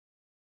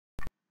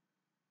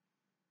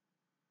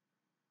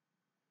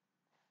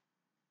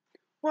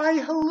Why,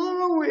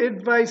 hello,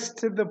 advice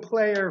to the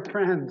player,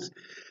 friends.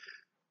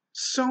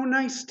 So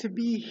nice to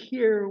be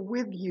here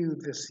with you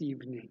this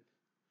evening.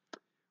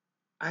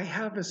 I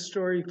have a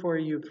story for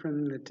you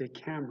from the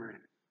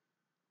Decameron.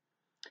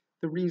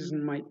 The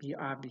reason might be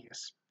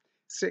obvious.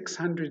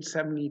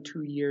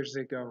 672 years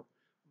ago,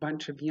 a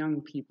bunch of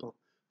young people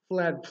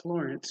fled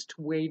Florence to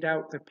wait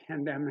out the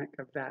pandemic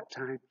of that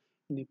time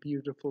in a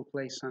beautiful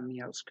place on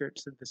the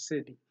outskirts of the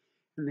city.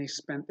 And they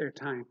spent their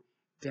time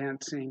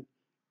dancing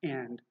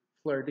and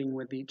flirting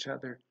with each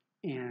other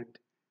and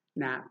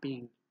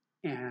napping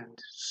and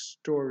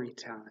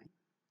storytelling.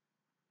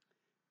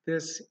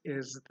 This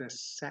is the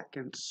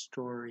second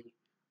story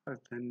of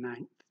the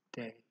 9th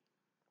day.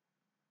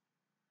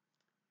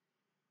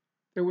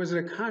 There was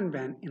a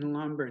convent in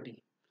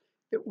Lombardy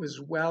that was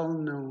well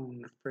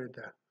known for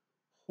the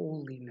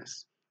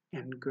holiness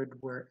and good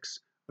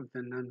works of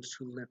the nuns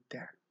who lived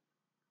there.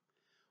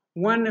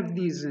 One of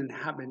these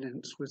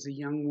inhabitants was a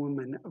young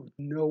woman of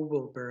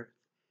noble birth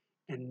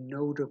and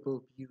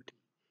notable beauty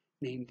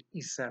named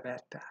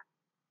Isabetta.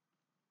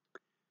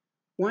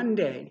 One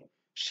day,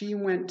 she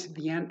went to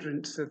the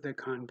entrance of the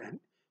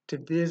convent to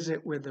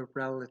visit with a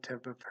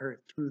relative of her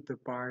through the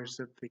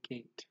bars of the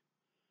gate.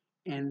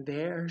 And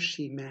there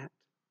she met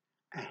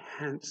a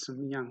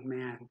handsome young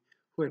man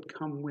who had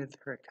come with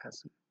her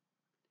cousin.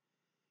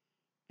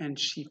 And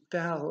she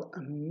fell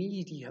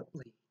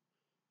immediately,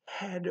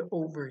 head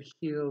over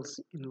heels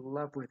in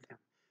love with him,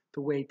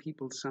 the way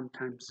people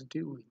sometimes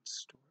do in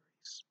stories.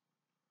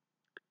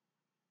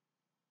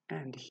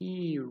 And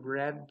he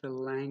read the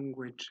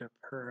language of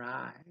her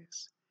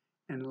eyes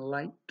and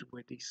liked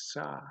what he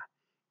saw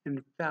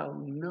and fell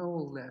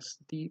no less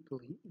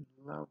deeply in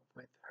love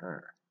with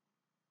her.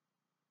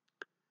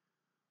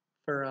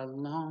 For a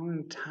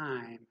long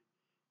time,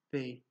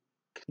 they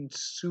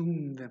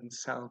consumed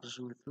themselves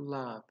with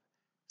love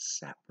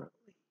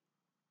separately.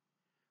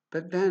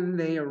 But then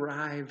they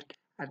arrived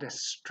at a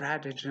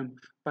stratagem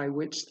by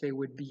which they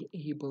would be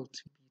able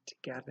to be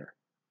together.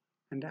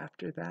 And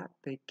after that,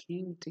 they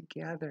came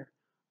together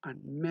on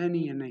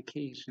many an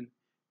occasion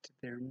to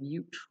their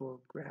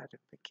mutual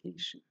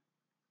gratification.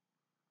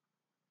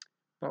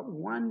 But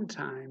one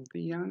time,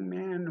 the young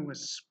man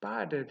was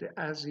spotted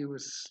as he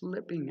was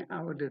slipping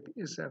out of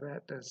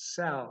Isabetta's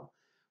cell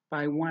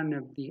by one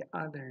of the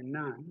other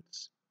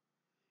nuns.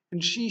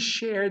 And she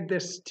shared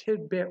this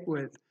tidbit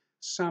with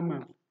some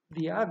of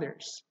the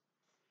others.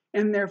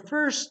 And their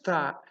first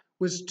thought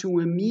was to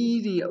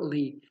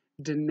immediately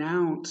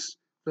denounce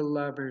the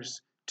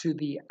lovers to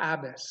the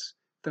Abbess,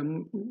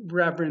 the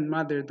Reverend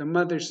Mother, the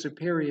Mother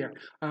Superior,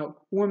 a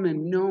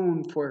woman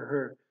known for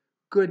her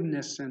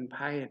goodness and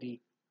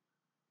piety,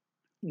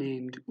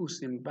 named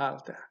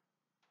Usimbalda.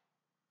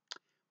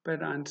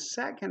 But on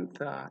second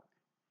thought,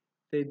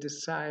 they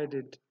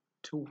decided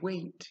to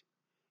wait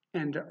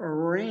and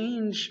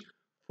arrange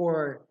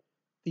for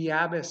the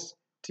abbess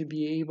to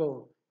be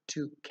able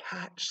to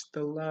catch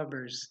the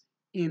lovers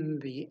in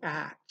the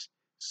act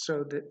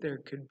so that there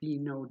could be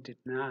no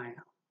denial.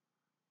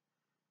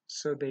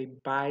 So they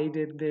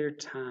bided their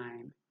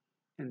time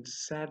and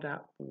set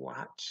up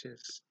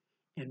watches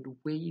and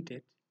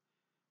waited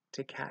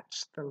to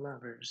catch the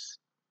lovers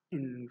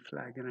in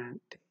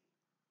flagrante.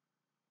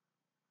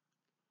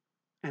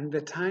 And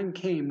the time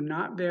came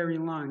not very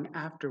long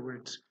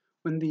afterwards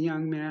when the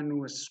young man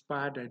was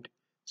spotted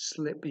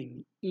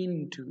slipping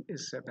into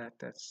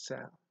Isabetta's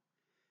cell.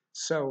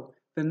 So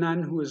the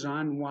nun who was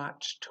on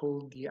watch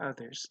told the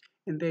others,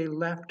 and they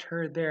left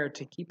her there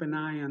to keep an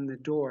eye on the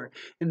door.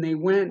 And they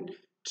went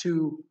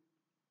to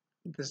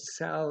the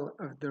cell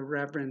of the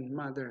Reverend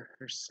Mother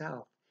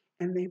herself.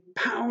 And they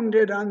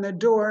pounded on the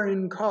door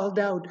and called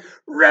out,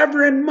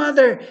 "Reverend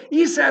Mother,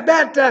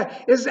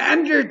 Isabetta is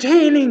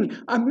entertaining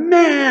a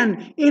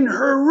man in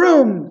her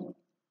room."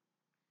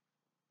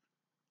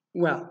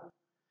 Well,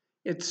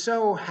 it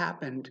so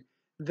happened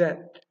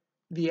that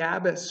the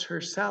abbess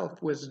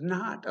herself was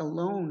not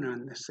alone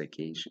on this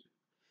occasion.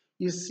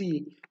 You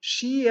see,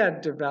 she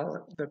had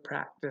developed the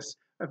practice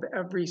of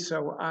every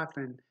so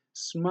often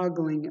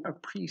smuggling a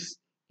priest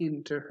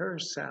into her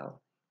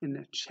cell in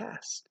a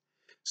chest.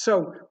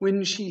 So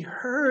when she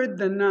heard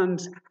the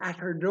nuns at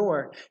her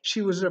door,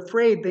 she was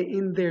afraid that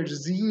in their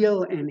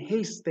zeal and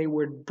haste they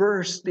would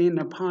burst in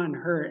upon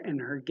her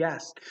and her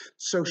guest.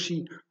 So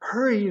she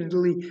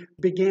hurriedly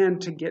began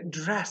to get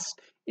dressed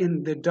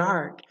in the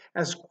dark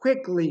as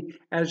quickly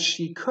as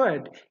she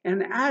could.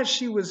 And as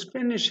she was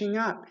finishing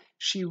up,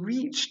 she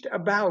reached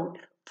about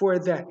for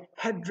the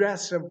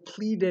headdress of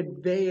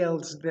pleated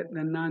veils that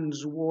the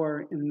nuns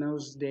wore in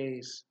those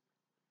days.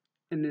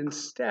 And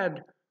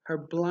instead, her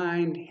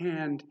blind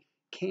hand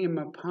came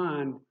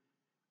upon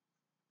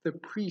the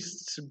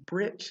priest's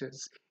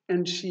breeches,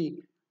 and she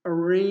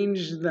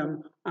arranged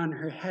them on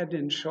her head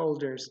and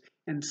shoulders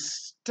and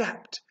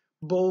stepped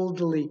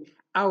boldly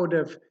out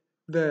of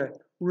the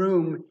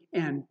room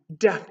and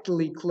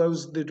deftly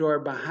closed the door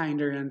behind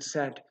her and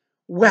said,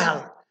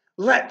 "Well,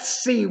 let's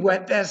see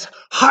what this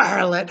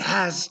harlot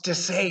has to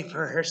say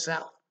for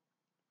herself."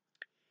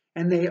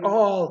 And they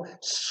all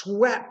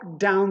swept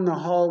down the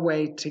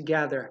hallway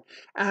together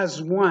as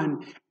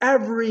one,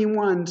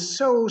 everyone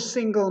so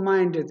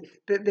single-minded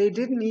that they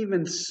didn't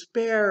even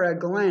spare a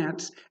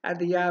glance at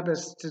the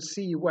abbess to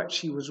see what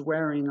she was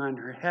wearing on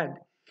her head.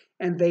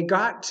 And they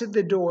got to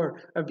the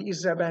door of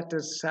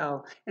Isabetta's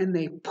cell, and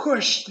they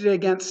pushed it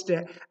against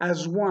it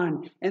as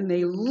one, and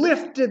they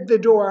lifted the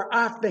door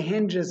off the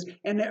hinges,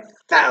 and it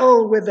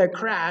fell with a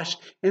crash.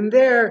 And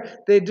there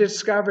they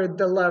discovered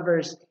the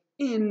lovers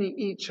in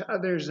each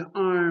other's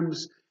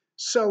arms,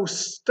 so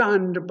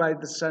stunned by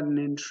the sudden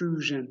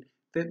intrusion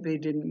that they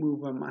didn't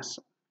move a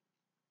muscle.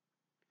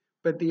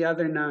 But the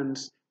other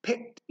nuns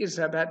picked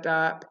Isabetta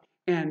up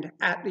and,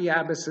 at the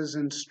abbess's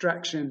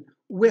instruction,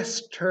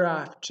 whisked her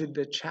off to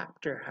the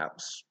chapter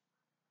house,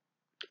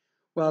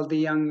 while the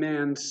young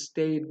man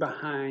stayed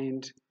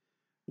behind,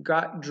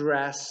 got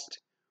dressed,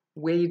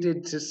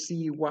 waited to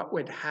see what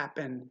would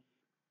happen,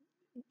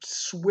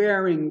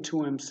 swearing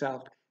to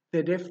himself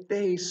that if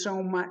they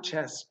so much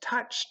as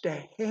touched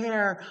a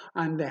hair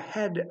on the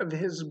head of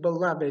his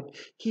beloved,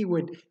 he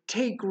would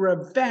take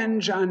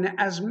revenge on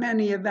as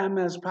many of them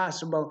as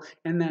possible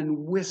and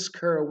then whisk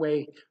her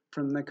away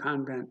from the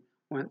convent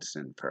once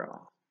and for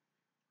all.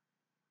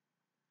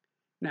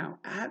 Now,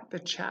 at the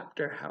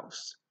chapter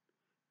house,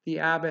 the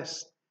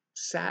abbess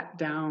sat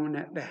down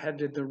at the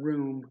head of the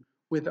room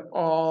with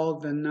all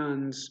the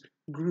nuns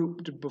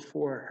grouped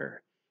before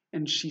her,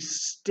 and she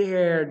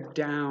stared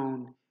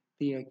down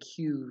the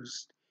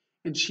accused.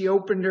 And she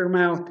opened her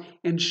mouth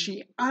and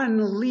she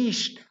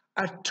unleashed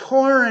a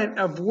torrent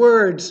of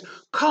words,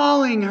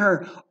 calling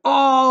her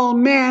all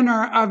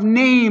manner of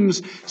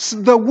names,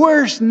 the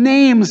worst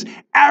names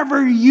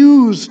ever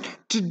used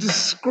to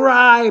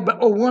describe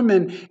a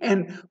woman,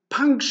 and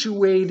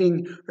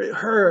punctuating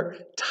her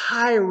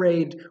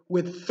tirade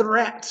with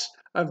threats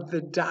of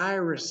the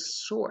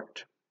direst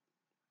sort.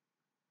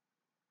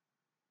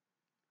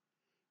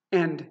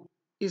 And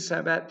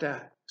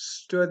Isabetta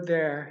stood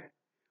there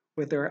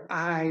with her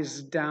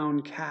eyes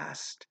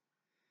downcast,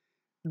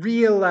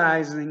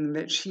 realizing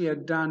that she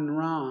had done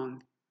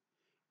wrong,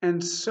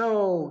 and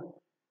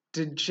so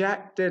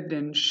dejected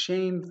and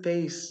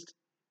shamefaced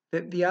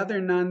that the other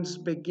nuns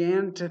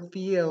began to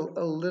feel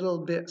a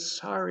little bit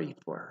sorry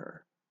for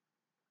her.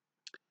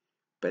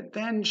 But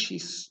then she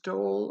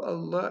stole a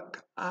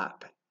look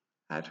up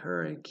at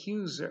her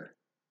accuser,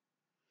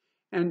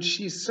 and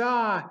she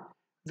saw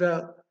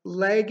the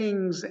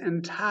leggings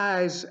and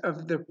ties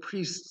of the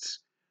priest's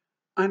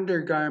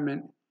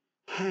undergarment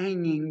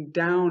hanging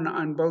down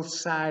on both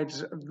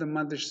sides of the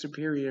Mother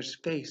Superior's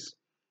face,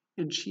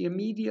 and she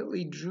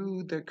immediately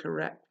drew the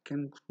correct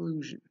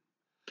conclusion.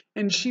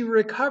 And she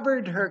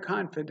recovered her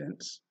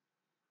confidence.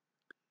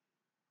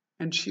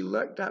 And she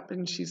looked up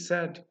and she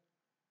said,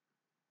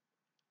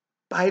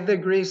 "By the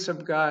grace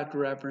of God,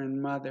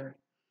 Reverend Mother,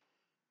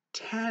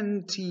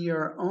 tend to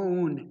your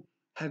own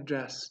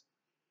headdress,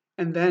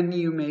 and then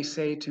you may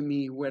say to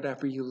me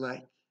whatever you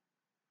like."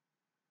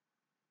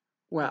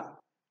 Well,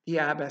 the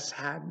abbess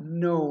had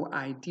no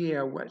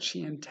idea what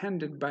she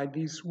intended by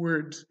these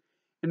words,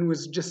 and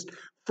was just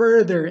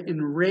further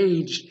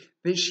enraged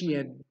that she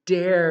had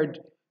dared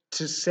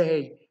to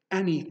say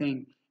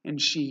anything. And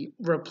she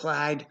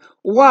replied,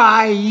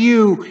 "Why,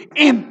 you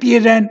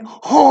impudent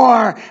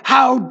whore,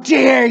 how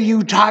dare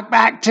you talk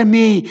back to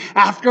me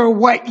after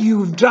what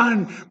you've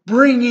done,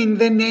 bringing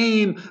the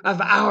name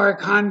of our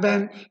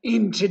convent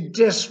into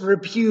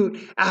disrepute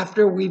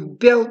after we've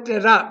built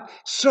it up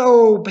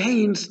so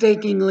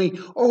painstakingly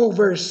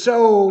over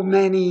so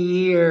many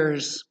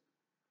years."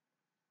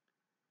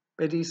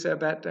 But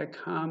Isabetta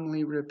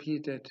calmly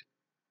repeated,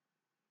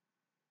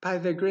 "By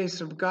the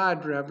grace of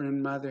God,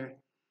 Reverend Mother,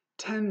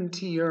 tend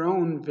to your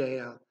own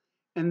veil,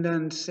 and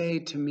then say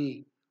to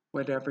me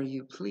whatever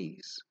you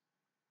please."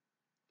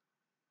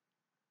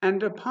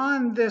 And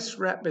upon this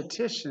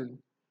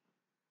repetition,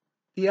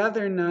 the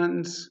other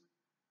nuns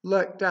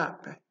looked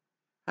up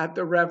at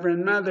the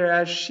Reverend Mother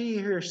as she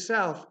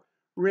herself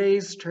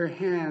raised her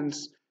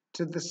hands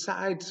to the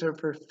sides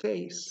of her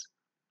face.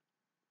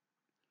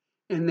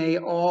 And they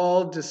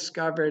all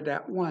discovered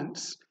at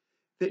once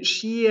that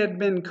she had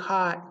been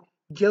caught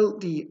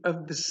guilty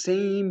of the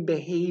same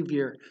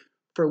behavior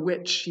for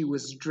which she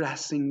was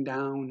dressing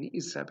down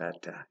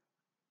Isabetta.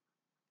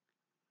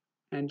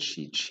 And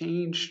she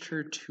changed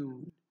her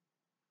tune,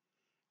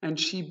 and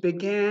she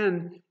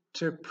began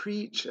to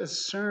preach a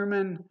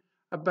sermon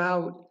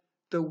about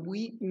the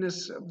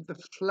weakness of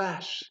the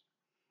flesh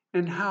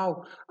and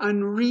how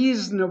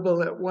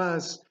unreasonable it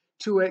was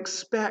to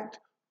expect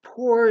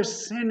poor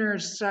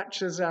sinners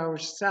such as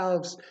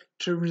ourselves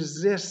to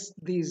resist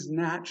these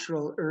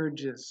natural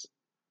urges.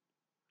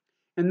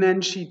 And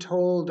then she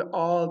told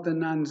all the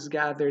nuns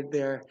gathered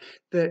there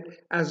that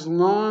as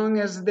long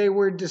as they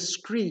were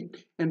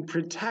discreet and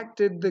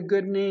protected the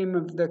good name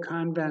of the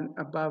convent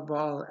above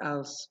all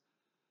else,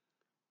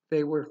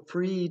 they were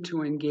free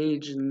to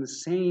engage in the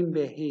same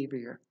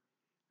behavior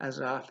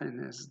as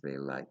often as they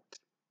liked.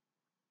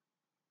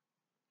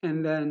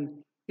 And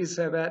then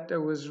Isabetta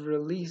was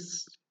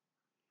released,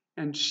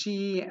 and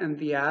she and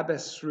the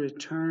abbess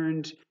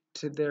returned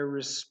to their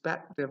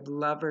respective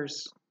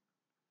lovers.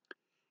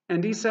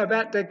 And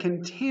Isabetta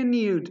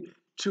continued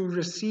to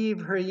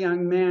receive her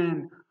young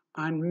man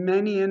on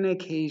many an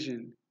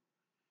occasion,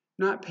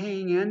 not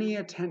paying any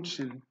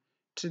attention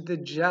to the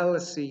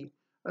jealousy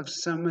of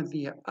some of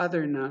the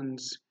other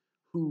nuns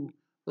who,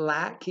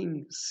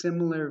 lacking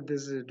similar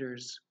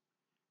visitors,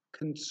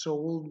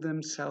 consoled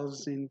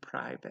themselves in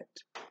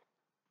private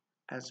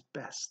as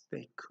best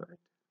they could.